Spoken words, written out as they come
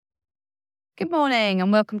Good morning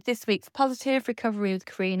and welcome to this week's Positive Recovery with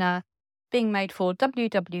Karina, being made for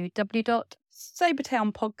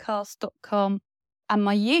www.sobertownpodcast.com and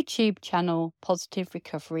my YouTube channel, Positive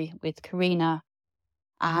Recovery with Karina.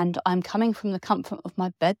 And I'm coming from the comfort of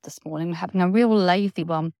my bed this morning. I'm having a real lazy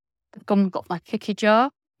one. I've got my cookie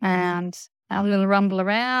jar and have a little rumble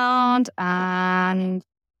around. And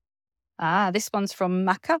this one's from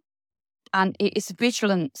Macca, and it is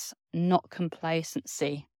vigilance, not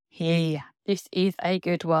complacency. Here, this is a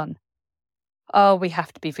good one. Oh, we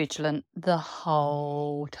have to be vigilant the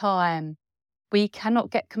whole time. We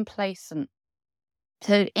cannot get complacent.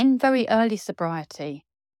 So in very early sobriety,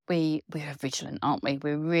 we're vigilant, aren't we?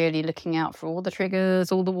 We're really looking out for all the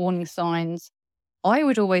triggers, all the warning signs. I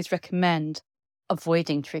would always recommend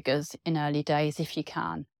avoiding triggers in early days if you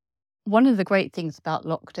can. One of the great things about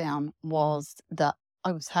lockdown was that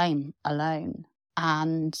I was home alone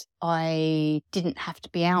and I didn't have to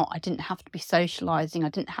be out. I didn't have to be socialising. I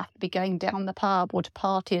didn't have to be going down the pub or to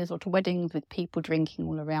parties or to weddings with people drinking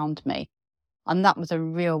all around me. And that was a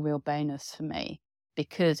real bonus for me,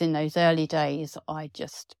 because in those early days, I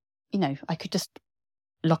just, I could just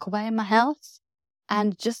lock away in my house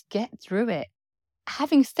and just get through it.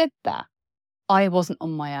 Having said that, I wasn't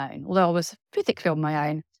on my own. Although I was physically on my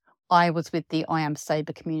own, I was with the I Am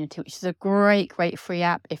Sober community, which is a great free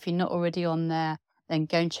app. If you're not already on there, then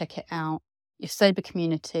go and check it out. Your sober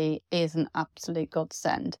community is an absolute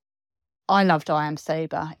godsend. I loved I Am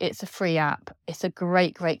Sober. It's a free app. It's a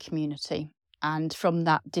great community. And from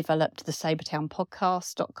that developed the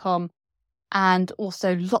sobertownpodcast.com, and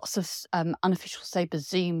also lots of unofficial sober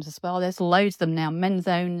Zooms as well. There's loads of them now, men's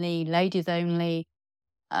only, ladies only,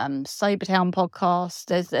 Sobertown podcast.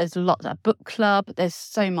 There's lots of book club. There's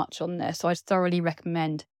so much on there. So I thoroughly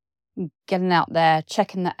recommend getting out there,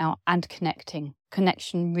 checking that out and connecting.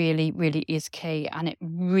 Connection really is key, and it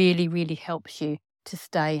really helps you to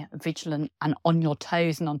stay vigilant and on your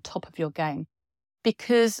toes and on top of your game,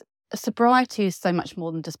 because sobriety is so much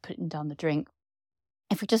more than just putting down the drink.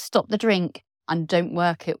 If we just stop the drink and don't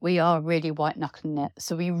work it, we are really white knuckling it.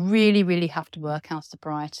 So we really have to work our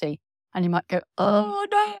sobriety. And you might go, oh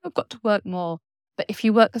no, I've got to work more. But if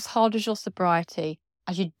you work as hard as your sobriety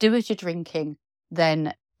as you do as you're drinking,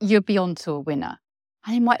 then you'll be on to a winner.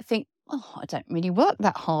 And you might think, oh, I don't really work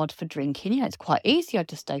that hard for drinking. It's quite easy. I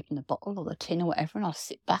just open the bottle or the tin or whatever, and I'll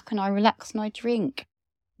sit back and I relax and I drink.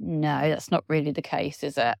 No, that's not really the case,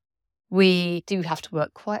 is it? We do have to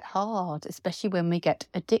work quite hard, especially when we get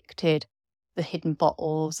addicted. The hidden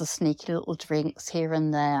bottles, the sneaky little drinks here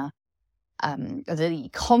and there. The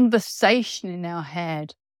conversation in our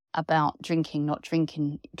head about drinking, not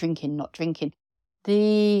drinking, drinking, not drinking.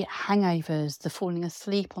 The hangovers, the falling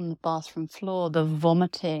asleep on the bathroom floor, the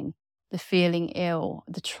vomiting, the feeling ill,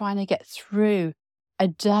 the trying to get through a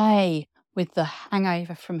day with the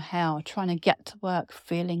hangover from hell, trying to get to work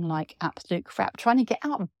feeling like absolute crap, trying to get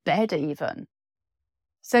out of bed even.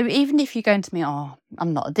 So even if you're going to me, oh,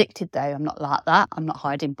 I'm not addicted though, I'm not like that, I'm not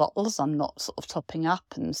hiding bottles, I'm not sort of topping up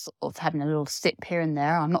and sort of having a little sip here and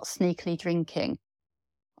there, I'm not sneakily drinking.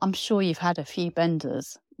 I'm sure you've had a few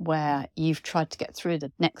benders where you've tried to get through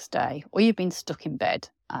the next day, or you've been stuck in bed,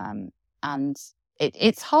 and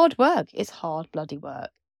it's hard work. It's hard bloody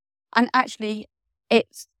work. And actually,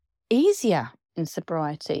 it's easier in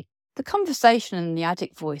sobriety. The conversation and the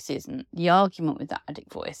addict voice isn't, the argument with that addict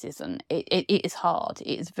voice isn't. It is hard.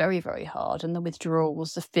 It is very hard. And the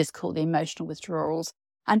withdrawals, the physical, the emotional withdrawals,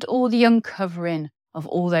 and all the uncovering of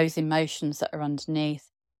all those emotions that are underneath.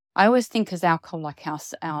 I always think as alcohol like our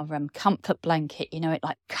comfort blanket, it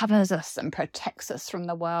like covers us and protects us from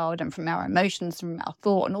the world and from our emotions, from our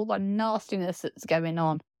thought and all the nastiness that's going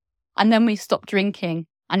on. And then we stop drinking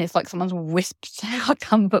and it's like someone's whisked our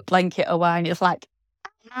comfort blanket away, and it's like,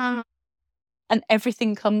 and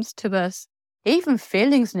everything comes to us, even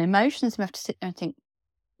feelings and emotions. We have to sit there and think,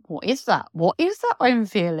 what is that? What is that I'm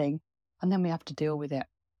feeling? And then we have to deal with it.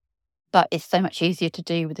 But it's so much easier to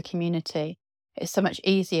do with the community. It's so much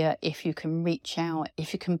easier if you can reach out,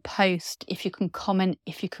 if you can post, if you can comment,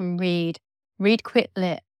 if you can read Quit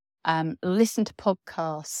Lit, listen to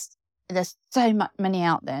podcasts. There's so many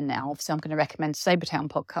out there now. Obviously, I'm going to recommend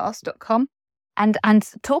sobertownpodcast.com. And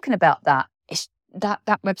talking about that,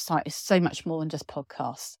 that website is so much more than just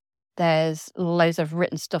podcasts. There's loads of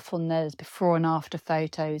written stuff on there. There's before and after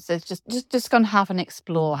photos. There's just go and have an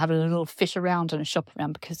explore, have a little fish around and a shop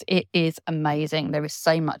around, because it is amazing. There is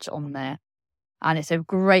so much on there. And it's a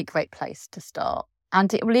great place to start.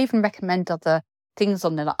 And it will even recommend other things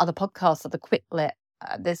on there, like other podcasts, other Quit Lit.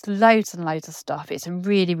 There's loads and loads of stuff. It's a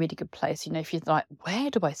really good place. If you're like, where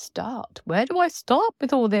do I start? Where do I start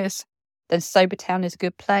with all this? Then Sobertown is a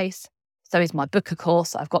good place. So is my book, of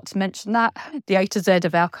course. I've got to mention that. The A to Z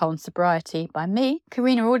of Alcohol and Sobriety by me,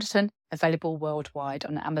 Karina Alderton, available worldwide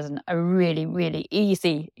on Amazon. A really, really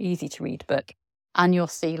easy to read book. And you'll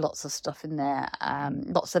see lots of stuff in there,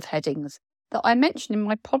 lots of headings that I mentioned in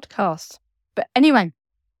my podcast. But anyway,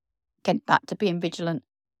 getting back to being vigilant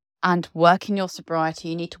and working your sobriety.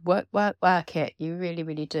 You need to work it. You really,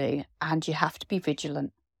 really do. And you have to be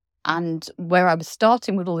vigilant. And where I was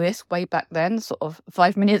starting with all this way back then, sort of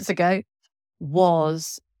 5 minutes ago,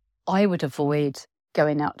 was I would avoid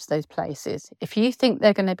going out to those places. If you think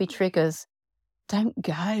they're going to be triggers, don't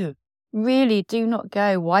go. Really do not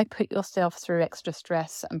go. Why put yourself through extra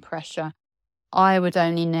stress and pressure? I would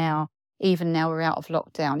only now, even now we're out of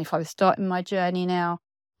lockdown, if I was starting my journey now,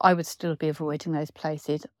 I would still be avoiding those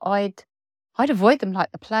places. I'd avoid them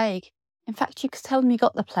like the plague. In fact, you could tell them you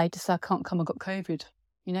got the plague to say, I can't come, I got COVID,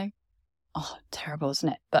 you know? Oh, terrible, isn't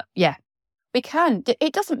it? But yeah, we can.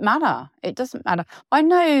 It doesn't matter. It doesn't matter. I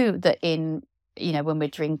know that when we're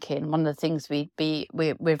drinking, one of the things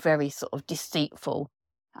we're very sort of deceitful,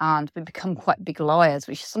 and we become quite big liars,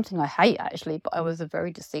 which is something I hate actually, but I was a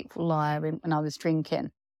very deceitful liar when I was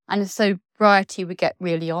drinking. And in sobriety, we get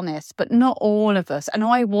really honest, but not all of us, and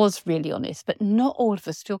I was really honest, but not all of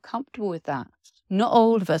us feel comfortable with that. Not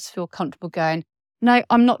all of us feel comfortable going, no,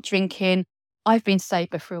 I'm not drinking. I've been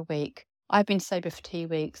sober for a week. I've been sober for 2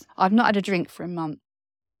 weeks. I've not had a drink for a month.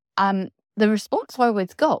 The response I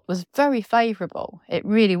always got was very favourable. It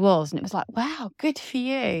really was. And it was like, wow, good for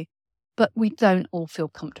you. But we don't all feel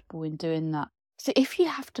comfortable in doing that. So if you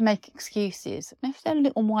have to make excuses, and if they're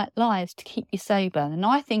little white lies to keep you sober, then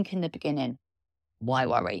I think in the beginning, why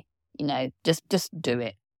worry? Just do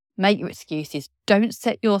it. Make your excuses. Don't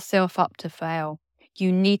set yourself up to fail.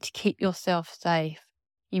 You need to keep yourself safe.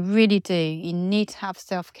 You really do. You need to have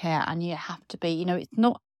self-care, and you have to be, it's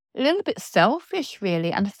not a little bit selfish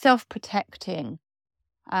really, and self-protecting.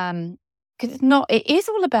 Because it is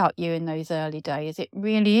all about you in those early days. It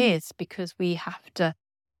really is, because we have to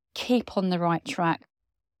keep on the right track.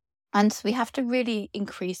 And we have to really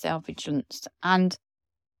increase our vigilance. And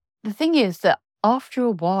the thing is that after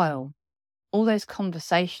a while, all those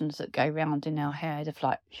conversations that go round in our head of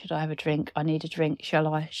like, should I have a drink? I need a drink.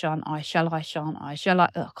 Shall I? Shan't I? Shall I? Shan't I? Shall I?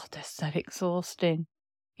 Oh God, they're so exhausting.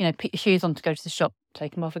 Put your shoes on to go to the shop,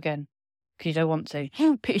 take them off again because you don't want to.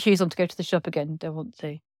 Put your shoes on to go to the shop again, don't want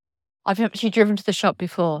to. I've actually driven to the shop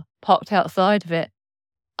before, parked outside of it,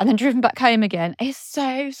 and then driven back home again. It's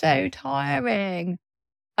so tiring.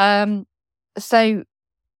 So,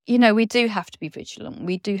 we do have to be vigilant.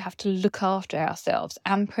 We do have to look after ourselves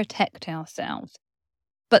and protect ourselves.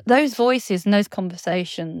 But those voices and those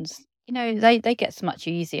conversations, they get so much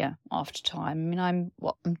easier after time. I'm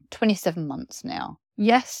 27 months now.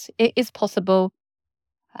 Yes, it is possible.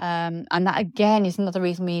 And that again is another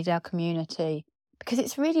reason we need our community, because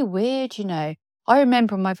it's really weird, I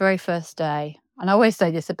remember on my very first day, and I always say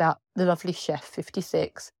this about the lovely chef,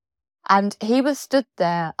 56, and he was stood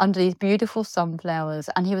there under these beautiful sunflowers,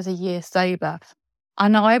 and he was a year sober.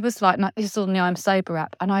 And I was like, this is on the I'm Sober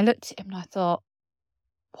app, and I looked at him and I thought,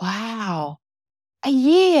 wow, a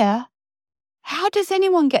year? How does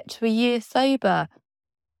anyone get to a year sober?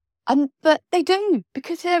 But they do,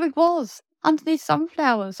 because there it was, under these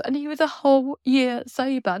sunflowers, and he was a whole year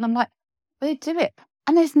sober. And I'm like, well, they do it.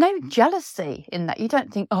 And there's no jealousy in that. You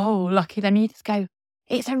don't think, oh, lucky them. You just go,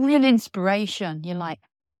 it's a real inspiration. You're like,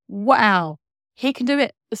 wow, he can do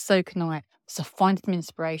it, so can I. So find some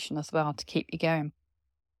inspiration as well to keep you going.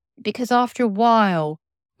 Because after a while,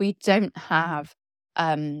 we don't have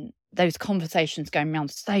those conversations going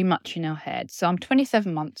around so much in our head. So I'm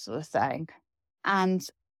 27 months, as I was saying, and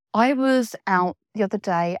I was out the other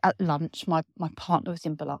day at lunch. My partner was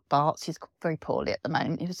in Barts. He's very poorly at the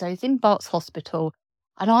moment. He's in Barts Hospital,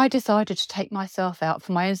 and I decided to take myself out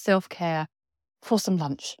for my own self-care for some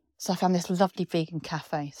lunch. So I found this lovely vegan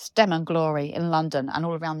cafe, Stem and Glory, in London and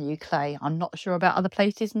all around the UK. I'm not sure about other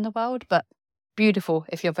places in the world, but beautiful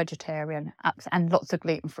if you're vegetarian, and lots of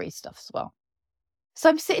gluten-free stuff as well. So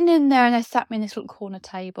I'm sitting in there, and they sat me in this little corner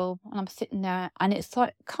table, and I'm sitting there, and it's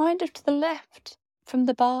like kind of to the left from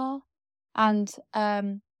the bar, and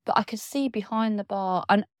but I could see behind the bar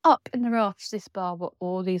and up in the rafters of this bar were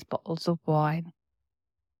all these bottles of wine.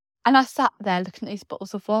 And I sat there looking at these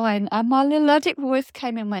bottles of wine, and my little addict voice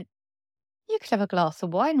came in and went, you could have a glass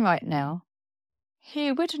of wine right now.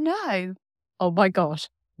 Who would know? Oh my gosh,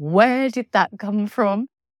 where did that come from?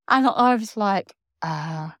 And I was like,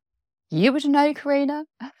 you would know, Karina.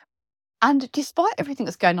 And despite everything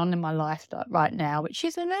that's going on in my life right now, which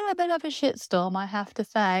is a little bit of a shitstorm, I have to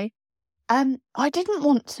say, I didn't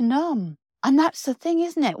want to numb. And that's the thing,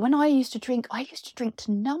 isn't it? When I used to drink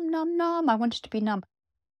to numb. I wanted to be numb.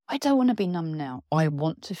 I don't want to be numb now. I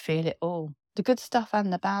want to feel it all. The good stuff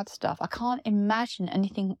and the bad stuff. I can't imagine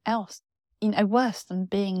anything else, worse than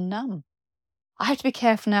being numb. I have to be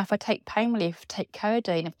careful now if I take pain relief, take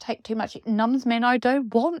codeine, if I take too much, it numbs me and I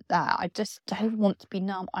don't want that. I just don't want to be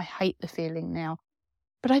numb. I hate the feeling now.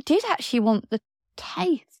 But I did actually want the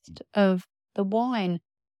taste of the wine.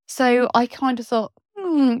 So I kind of thought,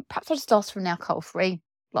 perhaps I'll just ask for an alcohol-free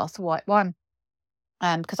glass of white wine.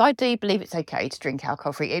 Because I do believe it's okay to drink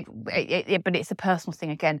alcohol-free, but it's a personal thing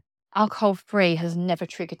again. Alcohol-free has never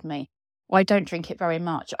triggered me. Well, I don't drink it very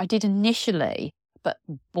much. I did initially, but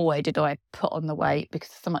boy, did I put on the weight because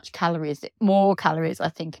there's so much more calories, I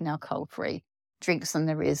think, in alcohol-free drinks than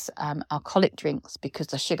there is alcoholic drinks because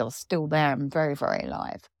the sugar's still there and very, very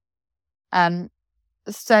alive.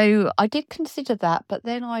 So I did consider that, but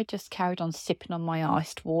then I just carried on sipping on my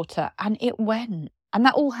iced water and it went. And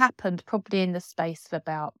that all happened probably in the space of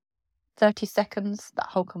about 30 seconds, that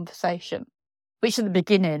whole conversation, which at the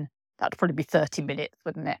beginning, that'd probably be 30 minutes,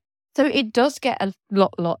 wouldn't it? So it does get a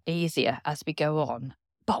lot easier as we go on,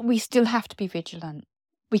 but we still have to be vigilant.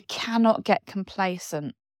 We cannot get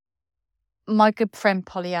complacent. My good friend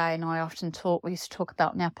Polly A and I often we used to talk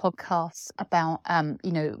about in our podcasts about,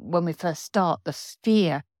 when we first start, the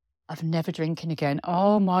fear of never drinking again.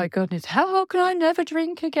 Oh my goodness, how can I never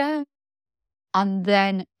drink again? And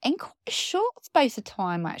then in quite a short space of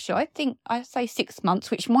time, actually, I think I say 6 months,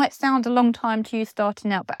 which might sound a long time to you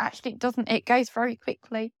starting out, but actually it doesn't. It goes very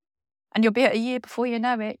quickly. And you'll be at a year before you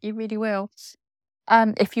know it. You really will.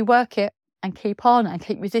 If you work it and keep on and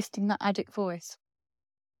keep resisting that addict voice.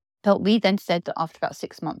 But we then said that after about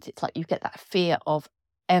 6 months, it's like you get that fear of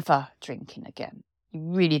ever drinking again. You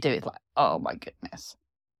really do. It's like, oh my goodness.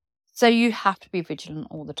 So you have to be vigilant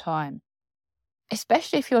all the time,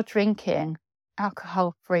 especially if you're drinking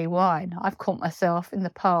alcohol-free wine. I've caught myself in the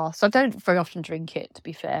past. I don't very often drink it, to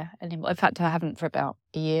be fair, anymore. In fact, I haven't for about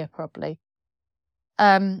a year, probably.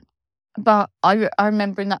 But I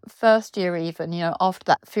remember in that first year even, after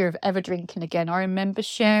that fear of ever drinking again, I remember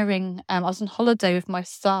sharing, I was on holiday with my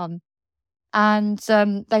son and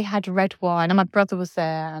they had red wine and my brother was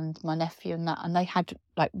there and my nephew and they had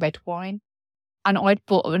like red wine. And I'd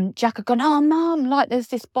bought, and Jack had gone, oh, Mum, there's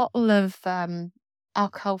this bottle of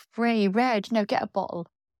alcohol-free red, get a bottle.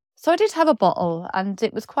 So I did have a bottle and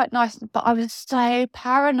it was quite nice, but I was so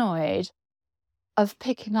paranoid of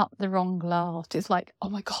picking up the wrong glass. It's like, oh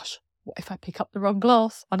my gosh, what if I pick up the wrong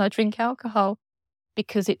glass and I drink alcohol?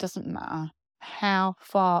 Because it doesn't matter how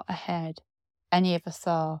far ahead any of us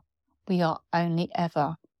are. We are only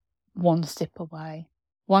ever one sip away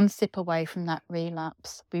from that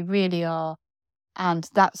relapse. We really are. And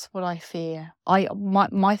that's what I fear.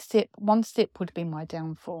 One sip would be my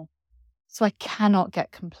downfall. So I cannot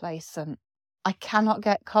get complacent. I cannot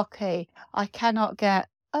get cocky. I cannot get,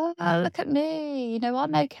 look at me.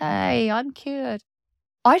 I'm okay. I'm cured.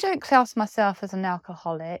 I don't class myself as an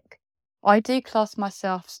alcoholic. I do class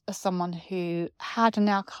myself as someone who had an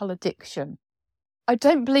alcohol addiction. I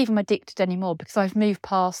don't believe I'm addicted anymore because I've moved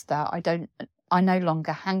past that. I no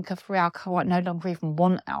longer hanker for alcohol. I no longer even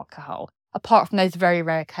want alcohol. Apart from those very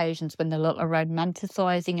rare occasions when the little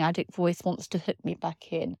romanticising addict voice wants to hook me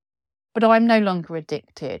back in. But I'm no longer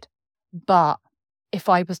addicted. But if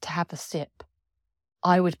I was to have a sip,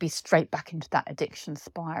 I would be straight back into that addiction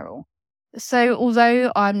spiral. So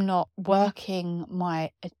although I'm not working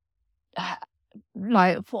my,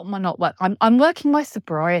 what am I not working? I'm working my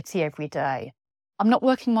sobriety every day. I'm not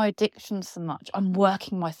working my addiction so much. I'm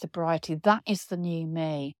working my sobriety. That is the new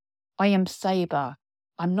me. I am sober.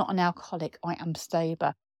 I'm not an alcoholic. I am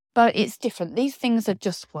sober. But it's different. These things are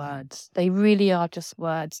just words. They really are just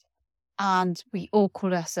words. And we all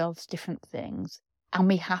call ourselves different things. And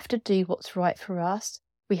we have to do what's right for us.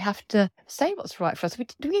 We have to say what's right for us.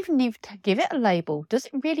 Do we even need to give it a label? Does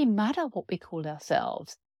it really matter what we call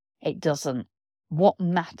ourselves? It doesn't. What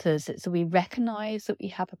matters is that we recognise that we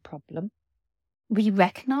have a problem. We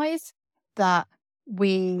recognise that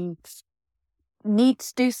we need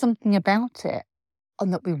to do something about it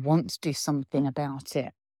and that we want to do something about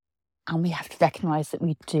it. And we have to recognise that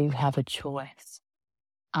we do have a choice.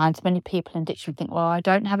 And many people in addiction think, well, I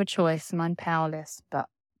don't have a choice and I'm powerless, but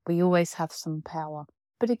we always have some power.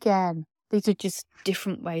 But again, these are just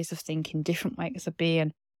different ways of thinking, different ways of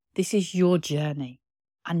being. This is your journey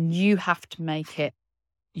and you have to make it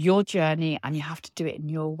your journey and you have to do it in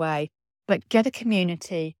your way. But get a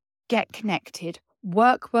community, get connected,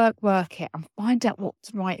 work it and find out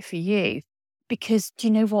what's right for you. Because do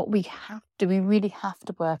you know what? We really have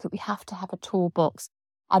to work it. We have to have a toolbox.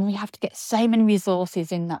 And we have to get so many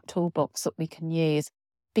resources in that toolbox that we can use,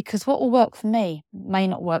 because what will work for me may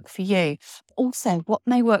not work for you. Also, what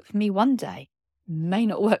may work for me one day may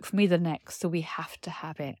not work for me the next. So we have to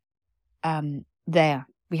have it there.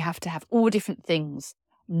 We have to have all different things,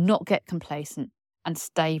 not get complacent, and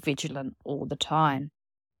stay vigilant all the time.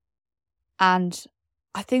 And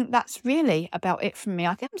I think that's really about it from me.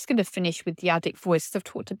 I think I'm just going to finish with the addict voice. I've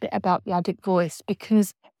talked a bit about the addict voice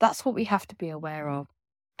because that's what we have to be aware of.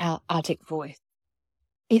 Our addict voice.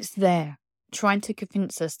 It's there, trying to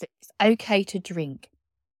convince us that it's okay to drink.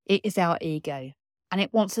 It is our ego, and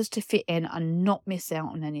it wants us to fit in and not miss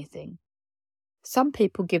out on anything. Some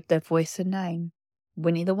people give their voice a name.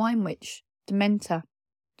 Winnie the Wine Witch, Dementor,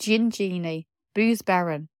 Gin Genie, Booze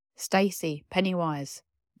Baron, Stacy, Pennywise.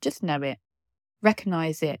 Just know it,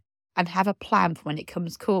 recognise it, and have a plan for when it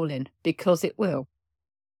comes calling, because it will.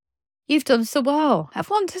 You've done so well. Have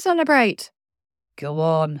one to celebrate. Go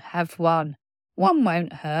on, have one. One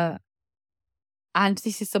won't hurt. And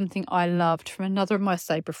this is something I loved from another of my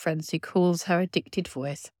sober friends who calls her addicted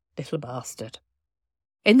voice Little Bastard.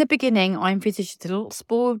 In the beginning, I envisaged a little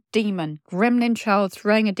spoiled demon, gremlin child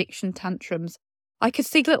throwing addiction tantrums. I could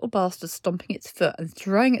see Little Bastard stomping its foot and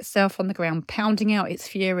throwing itself on the ground, pounding out its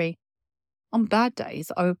fury. On bad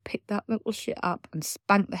days, I would pick that little shit up and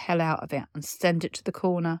spank the hell out of it and send it to the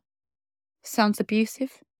corner. Sounds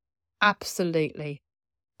abusive? Absolutely.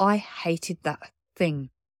 I hated that thing,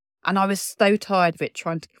 and I was so tired of it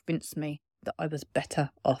trying to convince me that I was better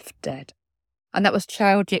off dead. And that was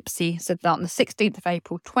Child Gypsy, said that on the 16th of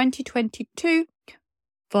April 2022,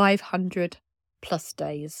 500 plus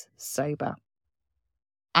days sober.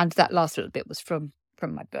 And that last little bit was from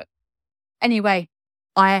my book. Anyway,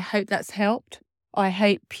 I hope that's helped. I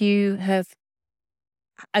hope you have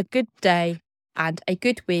a good day and a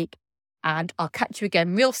good week. And I'll catch you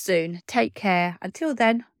again real soon. Take care. Until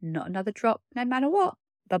then, not another drop, no matter what.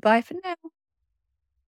 Bye-bye for now.